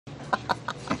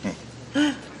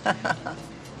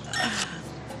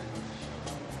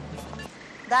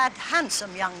That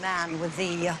handsome young man with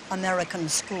the American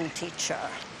school teacher.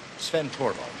 Sven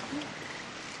Torvald.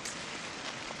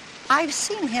 I've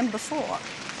seen him before.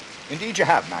 Indeed you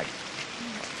have, Maggie.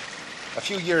 A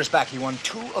few years back, he won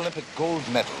 2 Olympic gold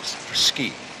medals for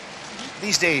skiing.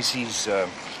 These days, he's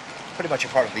pretty much a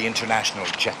part of the international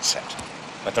jet set.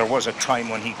 But there was a time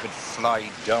when he could fly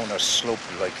down a slope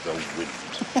like the wind.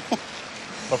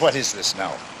 But what is this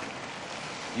now?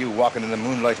 You walking in the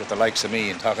moonlight with the likes of me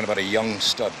and talking about a young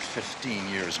stud 15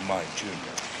 years my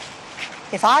junior.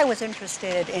 If I was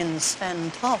interested in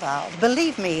Sven Torvald,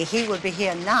 believe me, he would be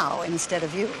here now instead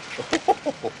of you.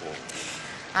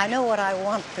 I know what I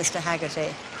want, Mr.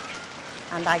 Haggerty,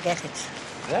 and I get it.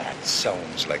 That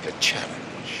sounds like a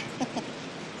challenge.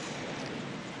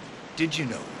 Did you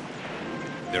know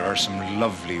there are some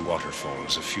lovely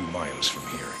waterfalls a few miles from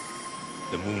here?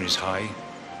 The moon is high,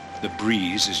 the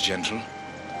breeze is gentle,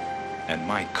 and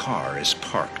my car is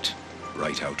parked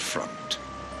right out front.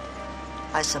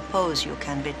 I suppose you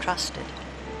can be trusted.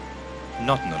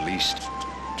 Not in the least.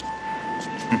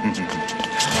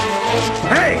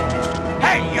 Hey!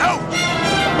 Hey, you!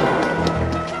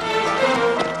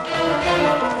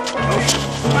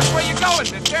 Where you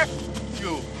going, mister?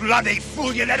 You bloody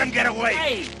fool, you let him get away!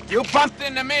 Hey, you bumped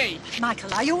into me.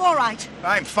 Michael, are you all right?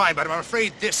 I'm fine, but I'm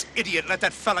afraid this idiot let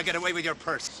that fella get away with your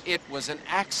purse. It was an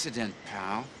accident,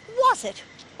 pal. Was it?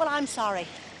 Well, I'm sorry.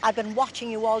 I've been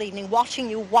watching you all evening, watching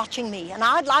you, watching me, and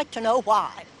I'd like to know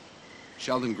why.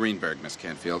 Sheldon Greenberg, Miss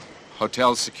Canfield.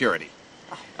 Hotel security.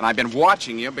 And I've been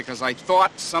watching you because I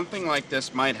thought something like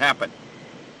this might happen.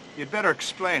 You'd better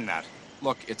explain that.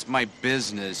 Look, it's my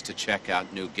business to check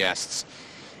out new guests,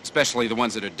 especially the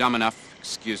ones that are dumb enough,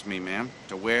 excuse me, ma'am,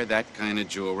 to wear that kind of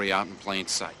jewelry out in plain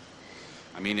sight.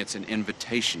 I mean, it's an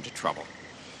invitation to trouble.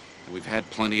 And we've had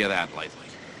plenty of that lately.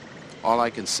 All I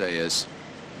can say is,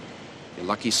 you're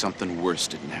lucky something worse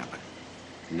didn't happen.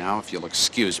 Now, if you'll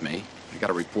excuse me, I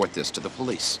gotta report this to the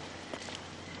police.